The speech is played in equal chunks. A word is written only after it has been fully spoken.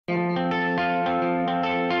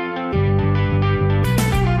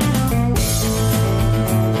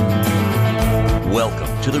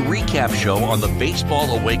Welcome to the recap show on the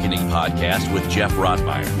Baseball Awakening podcast with Geoff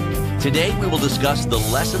Rottmayer. Today we will discuss the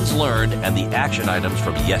lessons learned and the action items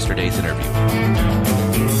from yesterday's interview.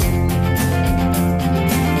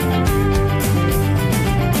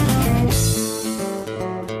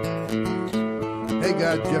 Hey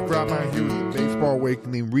guys, Geoff Rottmayer here with the Baseball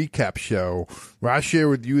Awakening recap show, where I share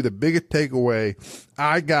with you the biggest takeaway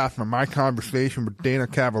I got from my conversation with Dana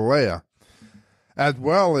Cavalea, as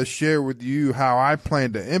well as share with you how I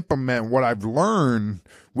plan to implement what I've learned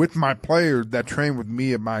with my players that train with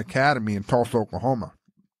me at my academy in Tulsa, Oklahoma.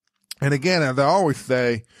 And again, as I always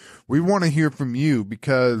say, we want to hear from you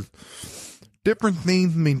because different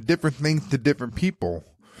things mean different things to different people.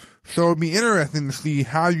 So it'd be interesting to see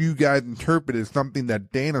how you guys interpreted something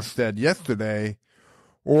that Dana said yesterday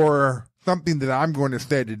or something that I'm going to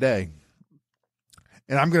say today.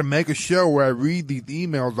 And I'm going to make a show where I read these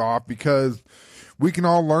emails off because we can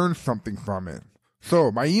all learn something from it.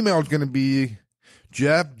 So my email is going to be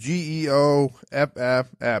Geoff, Geoff, at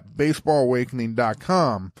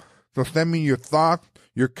baseballawakening.com. So send me your thoughts,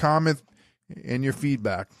 your comments, and your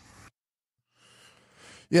feedback.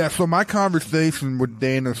 Yeah, so my conversation with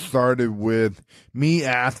Dana started with me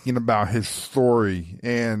asking about his story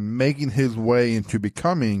and making his way into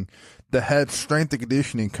becoming the head strength and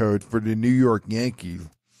conditioning coach for the New York Yankees.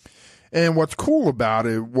 And what's cool about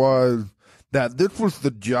it was that this was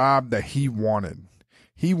the job that he wanted.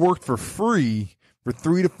 He worked for free for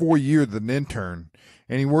 3 to 4 years as an intern,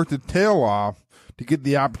 and he worked his tail off to get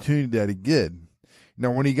the opportunity that he did. You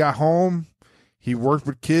know, when he got home, he worked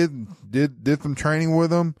with kids, did some training with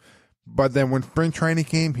them, but then when spring training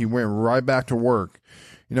came, he went right back to work.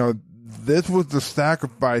 You know, this was the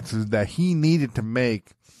sacrifices that he needed to make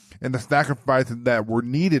and the sacrifices that were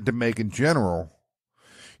needed to make in general.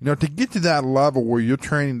 You know, to get to that level where you're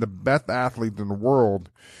training the best athletes in the world,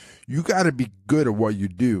 you got to be good at what you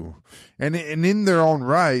do. And in their own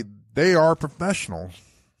right, they are professionals.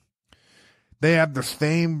 They have the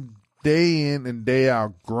same day in and day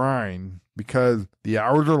out grind because the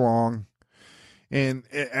hours are long. And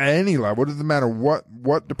at any level, it doesn't matter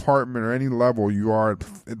what department or any level you are at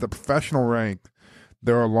the professional rank,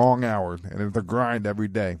 there are long hours and it's a grind every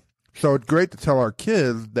day. So it's great to tell our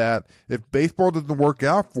kids that if baseball doesn't work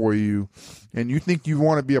out for you and you think you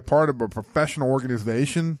want to be a part of a professional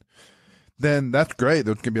organization, then that's great.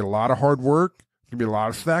 There's going to be a lot of hard work. There's going to be a lot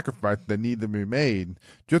of sacrifice that need to be made,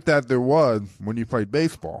 just as there was when you played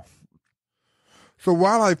baseball. So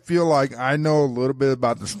while I feel like I know a little bit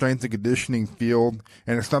about the strength and conditioning field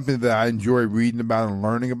and it's something that I enjoy reading about and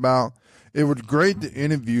learning about, it was great to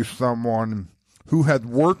interview someone who has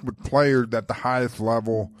worked with players at the highest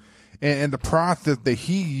level and the process that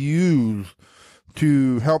he used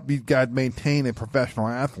to help these guys maintain a professional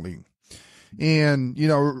athlete. And, you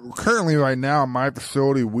know, currently right now in my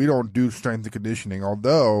facility, we don't do strength and conditioning,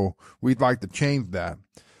 although we'd like to change that.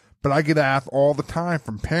 But I get asked all the time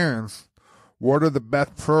from parents, what are the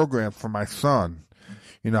best programs for my son?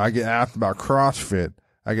 You know, I get asked about CrossFit.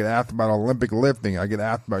 I get asked about Olympic lifting. I get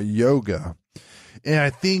asked about yoga. And I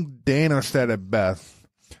think Dana said it best.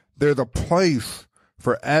 There's a place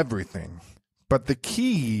for everything, but the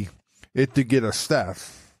key is to get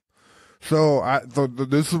assessed. So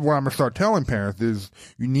this is what I'm going to start telling parents is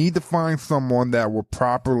you need to find someone that will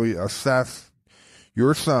properly assess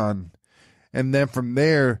your son. And then from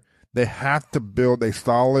there, they have to build a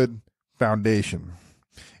solid foundation.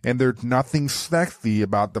 And there's nothing sexy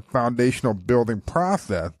about the foundational building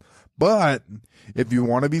process. But if you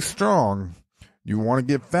want to be strong, you want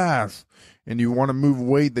to get fast, and you want to move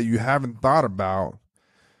weight that you haven't thought about,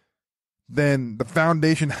 then the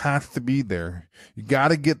foundation has to be there. You got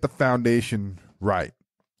to get the foundation right.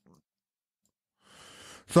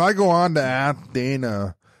 So I go on to ask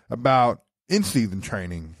Dana about in-season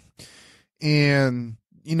training. And,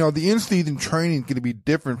 you know, the in-season training is going to be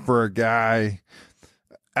different for a guy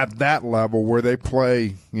at that level where they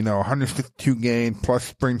play, you know, 162 games plus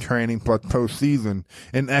spring training plus postseason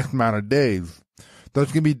in X amount of days. So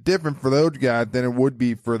it's going to be different for those guys than it would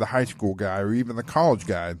be for the high school guy or even the college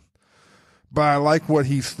guy. But I like what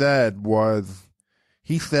he said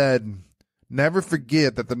never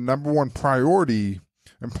forget that the number one priority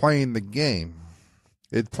in playing the game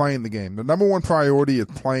is playing the game. The number one priority is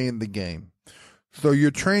playing the game. So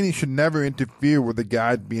your training should never interfere with the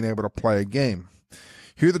guy being able to play a game.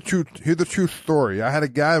 Here's the true story. I had a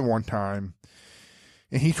guy one time,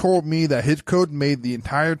 and he told me that his coach made the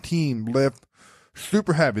entire team lift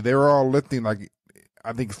super heavy. They were all lifting like,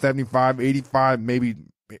 I think 75, 85, maybe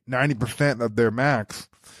 90% of their max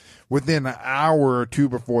within an hour or two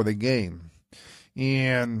before the game.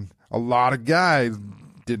 And a lot of guys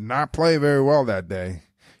did not play very well that day,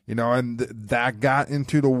 and that got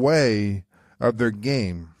into the way of their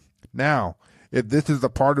game. Now, if this is a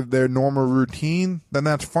part of their normal routine, then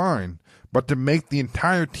that's fine. But to make the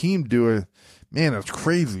entire team do it, man, that's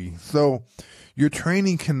crazy. So your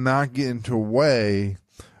training cannot get into the way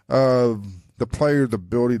of the player's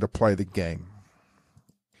ability to play the game.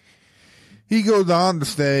 He goes on to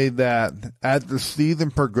say that as the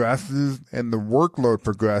season progresses and the workload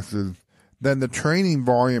progresses, then the training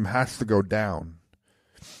volume has to go down.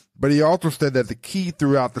 But he also said that the key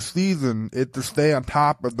throughout the season is to stay on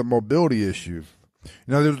top of the mobility issues.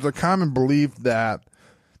 There's a common belief that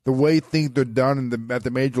the way things are done at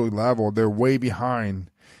the major league level, they're way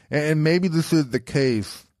behind. And maybe this is the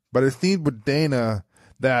case, but it seems with Dana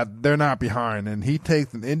that they're not behind, and he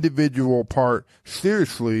takes an individual part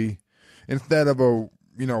seriously instead of a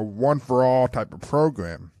one-for-all type of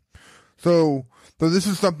program. So this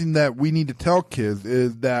is something that we need to tell kids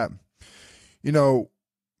is that, you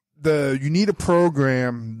need a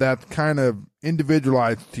program that's kind of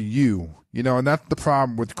individualized to you, and that's the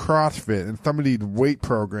problem with CrossFit and some of these weight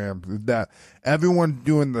programs is that everyone's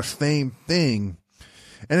doing the same thing.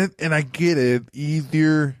 And I get it,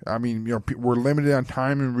 easier. I mean, we're limited on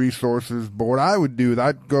time and resources, but what I would do is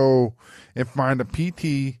I'd go and find a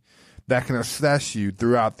PT that can assess you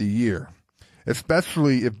throughout the year,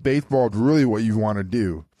 especially if baseball is really what you want to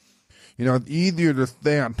do. It's easier to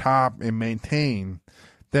stay on top and maintain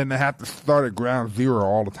than to have to start at ground zero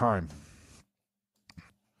all the time.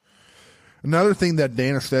 Another thing that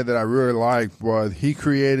Dana said that I really liked was he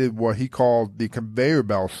created what he called the conveyor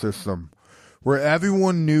belt system, where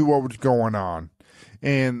everyone knew what was going on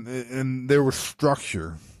and there was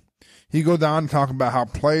structure. He goes on to talk about how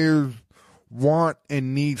players want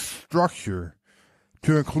and need structure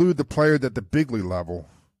to include the players at the big league level.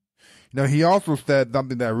 He also said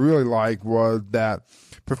something that I really liked was that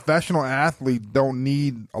professional athletes don't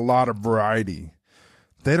need a lot of variety.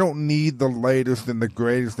 They don't need the latest and the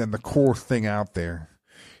greatest and the coolest thing out there.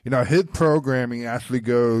 His programming actually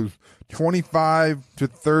goes 25 to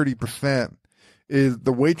 30% is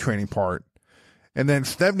the weight training part, and then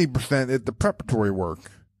 70% is the preparatory work.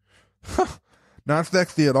 Not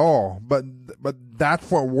sexy at all, but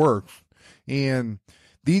that's what works. And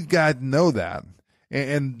these guys know that.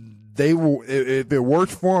 And they will, if it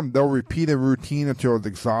works for them, they'll repeat a routine until it's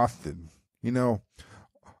exhausted.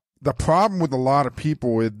 The problem with a lot of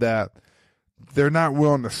people is that they're not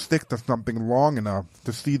willing to stick to something long enough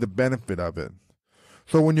to see the benefit of it.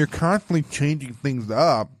 So when you're constantly changing things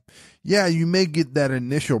up, yeah, you may get that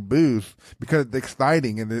initial boost because it's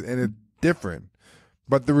exciting and it's different.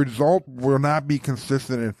 But the result will not be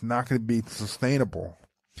consistent and it's not going to be sustainable.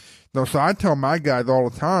 So I tell my guys all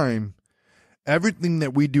the time, everything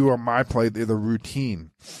that we do on my plate is a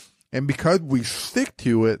routine. And because we stick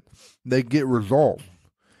to it, they get results.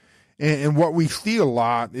 And what we see a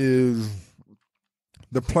lot is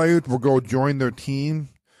the players will go join their team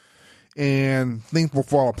and things will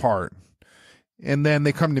fall apart. And then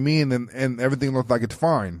they come to me and everything looks like it's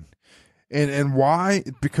fine. And why?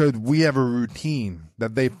 It's because we have a routine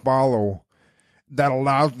that they follow that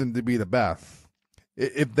allows them to be the best.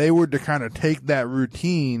 If they were to kind of take that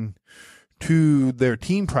routine to their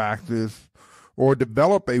team practice or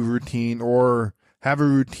develop a routine or have a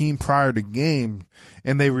routine prior to game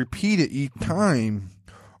and they repeat it each time,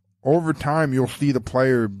 over time you'll see the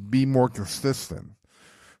player be more consistent.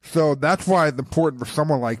 So that's why it's important for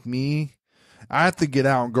someone like me. I have to get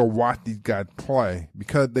out and go watch these guys play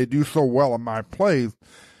because they do so well in my plays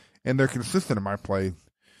and they're consistent in my plays.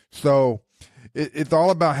 So it's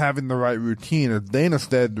all about having the right routine. As Dana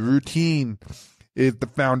said, the routine is the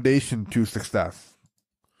foundation to success.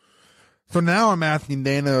 So now I'm asking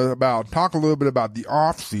Dana talk a little bit about the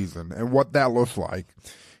off season and what that looks like.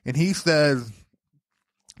 And he says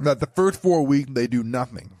that the first 4 weeks they do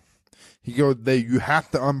nothing. He goes, you have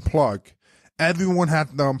to unplug. Everyone has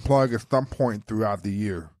to unplug at some point throughout the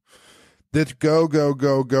year. This go, go,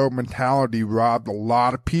 go, go mentality robbed a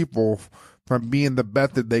lot of people from being the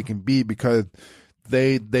best that they can be because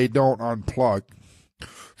they don't unplug.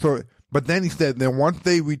 So, but then he said that once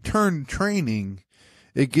they return to training,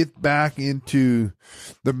 it gets back into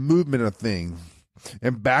the movement of things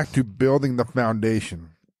and back to building the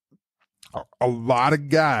foundation. A lot of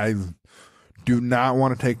guys do not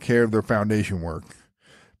want to take care of their foundation work.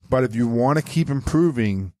 But if you want to keep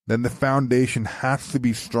improving, then the foundation has to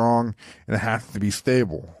be strong and it has to be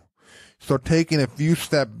stable. So taking a few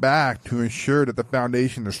steps back to ensure that the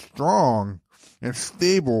foundation is strong and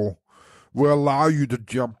stable will allow you to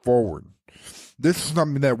jump forward. This is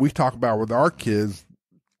something that we talk about with our kids,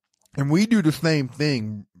 and we do the same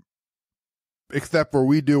thing except for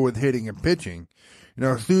we do with hitting and pitching. You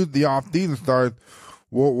know, as soon as the off season starts,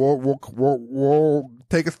 we'll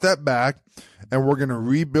take a step back and we're going to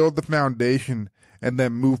rebuild the foundation and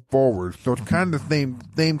then move forward. So it's kind of the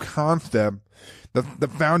same concept. The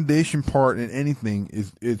foundation part in anything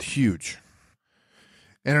is huge.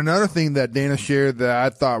 And another thing that Dana shared that I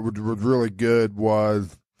thought was really good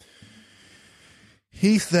was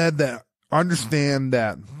he said that understand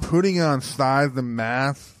that putting on size and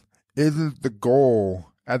mass isn't the goal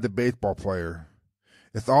as a baseball player.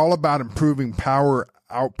 It's all about improving power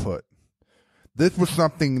output. This was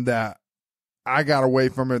something that I got away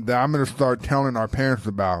from it that I'm going to start telling our parents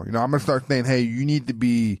about. You know, I'm going to start saying, hey, you need to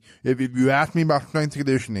be, if you ask me about strength and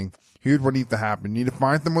conditioning, here's what needs to happen. You need to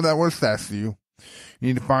find someone that will assess you. You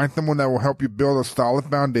need to find someone that will help you build a solid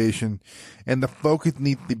foundation. And the focus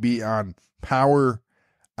needs to be on power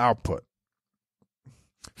output.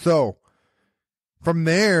 So from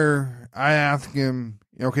there, I asked him,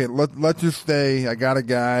 okay, let's just say I got a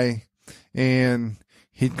guy and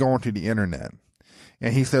he's going to the internet.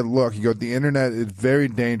 And he said, look, he goes, the internet is very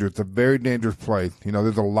dangerous. It's a very dangerous place. You know,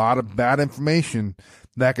 there's a lot of bad information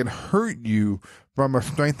that can hurt you from a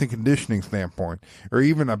strength and conditioning standpoint or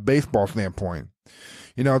even a baseball standpoint.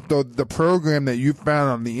 You know, so the program that you found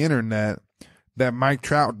on the internet that Mike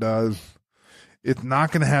Trout does, it's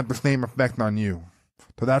not going to have the same effect on you.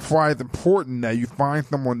 So that's why it's important that you find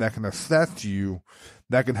someone that can assess you,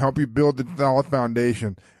 that can help you build a solid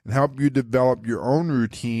foundation and help you develop your own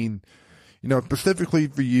routine, you know, specifically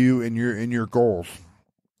for you and your goals.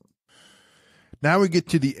 Now we get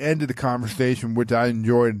to the end of the conversation, which I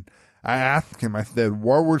enjoyed. I asked him, I said,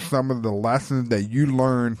 what were some of the lessons that you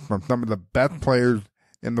learned from some of the best players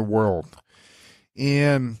in the world?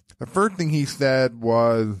 And the first thing he said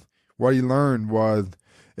was, what he learned was,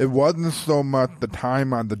 it wasn't so much the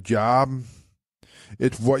time on the job,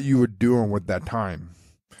 it's what you were doing with that time.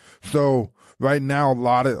 So right now, a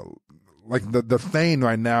lot of, like the saying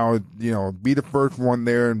right now is, you know, be the first one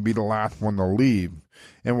there and be the last one to leave.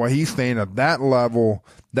 And what he's saying at that level,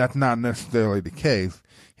 that's not necessarily the case.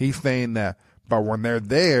 He's saying that, but when they're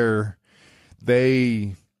there,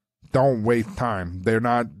 they don't waste time. They're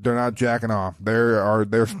not jacking off.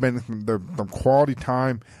 They're spending some quality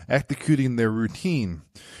time executing their routine.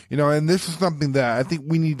 You know, and this is something that I think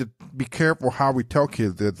we need to be careful how we tell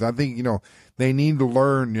kids this. I think, you know, they need to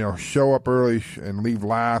learn, you know, show up early and leave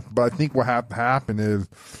last. But I think what has to happen is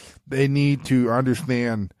they need to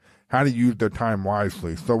understand how to use their time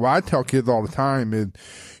wisely. So what I tell kids all the time is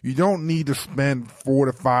you don't need to spend 4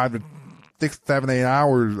 to 5 to 6, 7, 8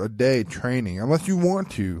 hours a day training unless you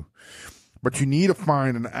want to. But you need to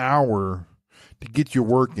find an hour to get your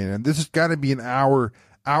work in. And this has got to be an hour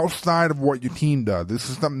outside of what your team does. This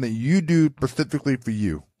is something that you do specifically for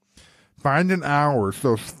you. Find an hour,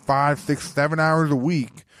 so 5, 6, 7 hours a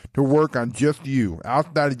week to work on just you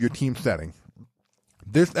outside of your team setting.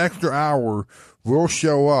 This extra hour will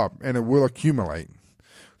show up and it will accumulate.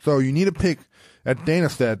 So you need to pick, as Dana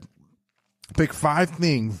said, pick 5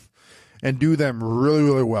 things and do them really,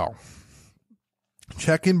 really well.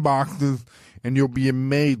 Check in boxes and you'll be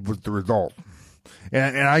amazed with the result.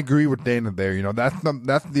 And I agree with Dana there. You know, that's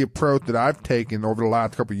the approach that I've taken over the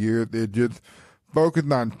last couple of years. It just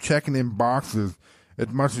focused on checking in boxes as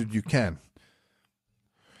much as you can.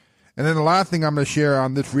 And then the last thing I'm going to share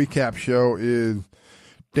on this recap show is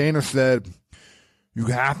Dana said, you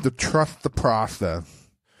have to trust the process.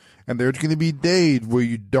 And there's going to be days where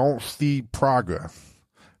you don't see progress.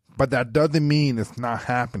 But that doesn't mean it's not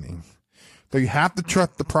happening. So you have to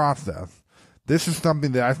trust the process. This is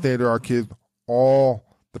something that I say to our kids all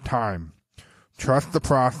the time. Trust the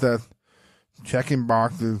process, check in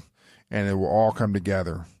boxes, and it will all come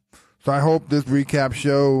together. So I hope this recap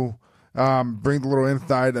show brings a little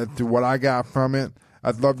insight as to what I got from it.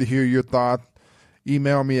 I'd love to hear your thoughts.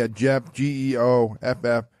 Email me at Geoff, Geoff,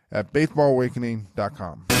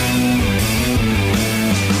 @baseballawakening.com.